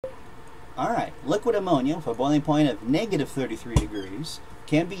Alright, liquid ammonia with a boiling point of negative 33 degrees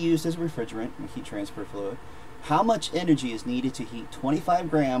can be used as a refrigerant and heat transfer fluid. How much energy is needed to heat 25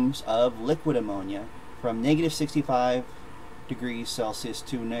 grams of liquid ammonia from negative 65 degrees Celsius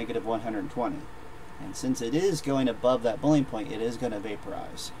to negative 120? And since it is going above that boiling point, it is going to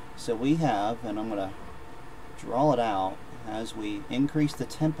vaporize. So we have, and I'm going to draw it out, as we increase the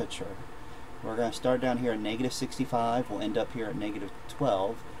temperature, we're going to start down here at negative 65, we'll end up here at negative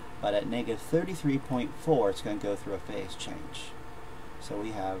 12, but at negative 33.4 it's going to go through a phase change. So we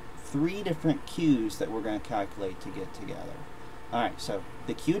have 3 different Q's that we're going to calculate to get together. Alright, so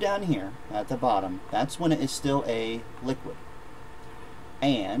the Q down here at the bottom, that's when it is still a liquid.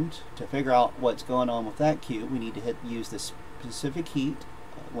 And to figure out what's going on with that Q, we need to use the specific heat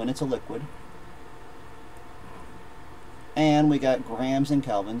when it's a liquid. And we got grams and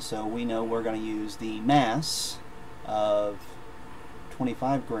kelvins, so we know we're going to use the mass of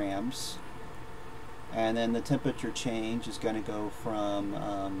 25 grams. And then the temperature change is going to go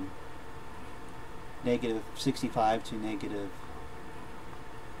from negative 65 to negative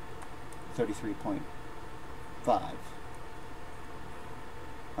 33.5.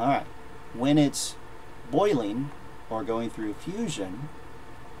 Alright, when it's boiling or going through fusion,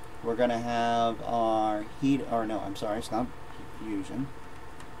 we're going to have our heat, or no, I'm sorry, it's not fusion.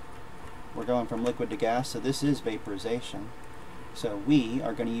 We're going from liquid to gas, so this is vaporization. So we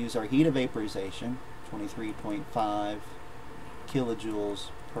are going to use our heat of vaporization, 23.5 kilojoules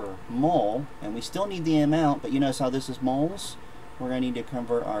per mole, and we still need the amount, but you notice how this is moles? We're going to need to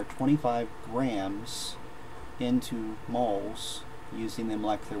convert our 25 grams into moles using the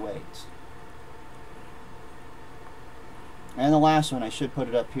molecular weight. And the last one, I should put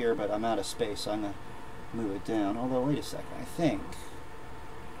it up here, but I'm out of space, so I'm going to move it down. Although, wait a second, I think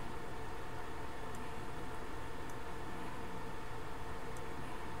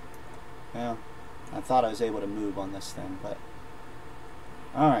well, I thought I was able to move on this thing, but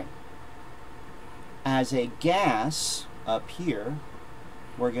alright. As a gas up here,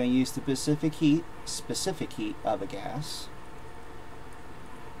 we're going to use the specific heat of a gas.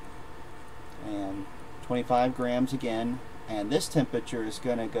 And 25 grams again. And this temperature is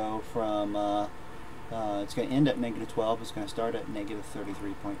going to go from, it's going to end at negative 12, it's going to start at negative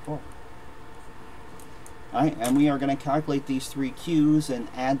 33.4. Alright, and we are going to calculate these 3 Q's and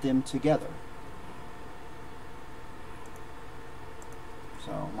add them together.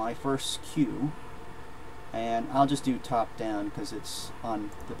 So my first Q, and I'll just do top down because it's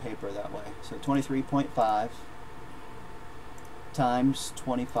on the paper that way. So 23.5 times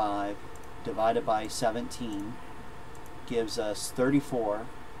 25 divided by 17 gives us 34.6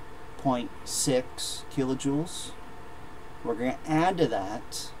 kilojoules. We're going to add to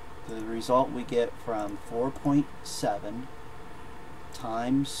that the result we get from 4.7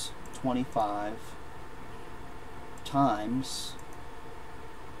 times 25 times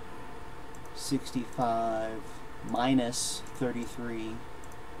 65 minus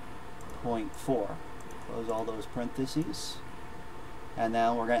 33.4. Close all those parentheses. And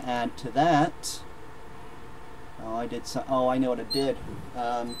now we're going to add to that. Oh, I did some. Oh, I know what I did.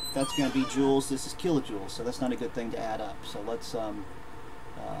 That's going to be joules. This is kilojoules, so that's not a good thing to add up. So let's. I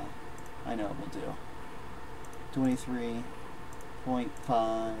know what we'll do.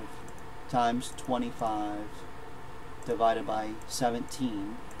 23.5 times 25 divided by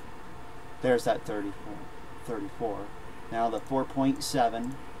 17. There's that 34. Now the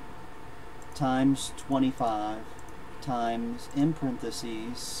 4.7 times 25 times, in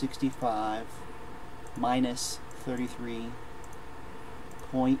parentheses, 65 minus 33.4,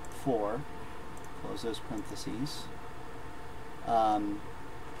 close those parentheses,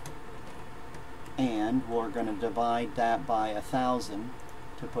 and we're going to divide that by 1,000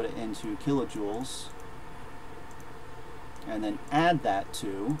 to put it into kilojoules, and then add that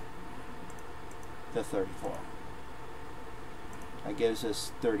to the 34. That gives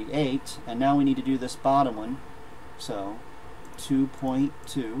us 38, and now we need to do this bottom one. So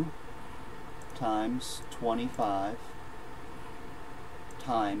 2.2 times 25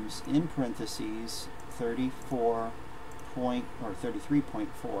 times, in parentheses,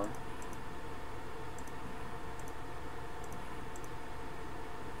 33.4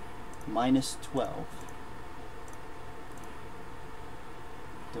 minus 12.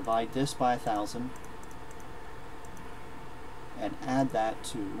 Divide this by 1,000 and add that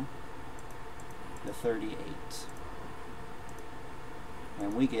to the 38.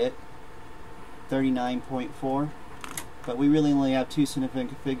 And we get 39.4, but we really only have 2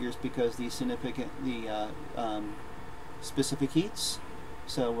 significant figures because the specific heats,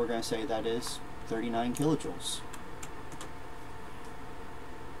 so we're going to say that is 39 kilojoules.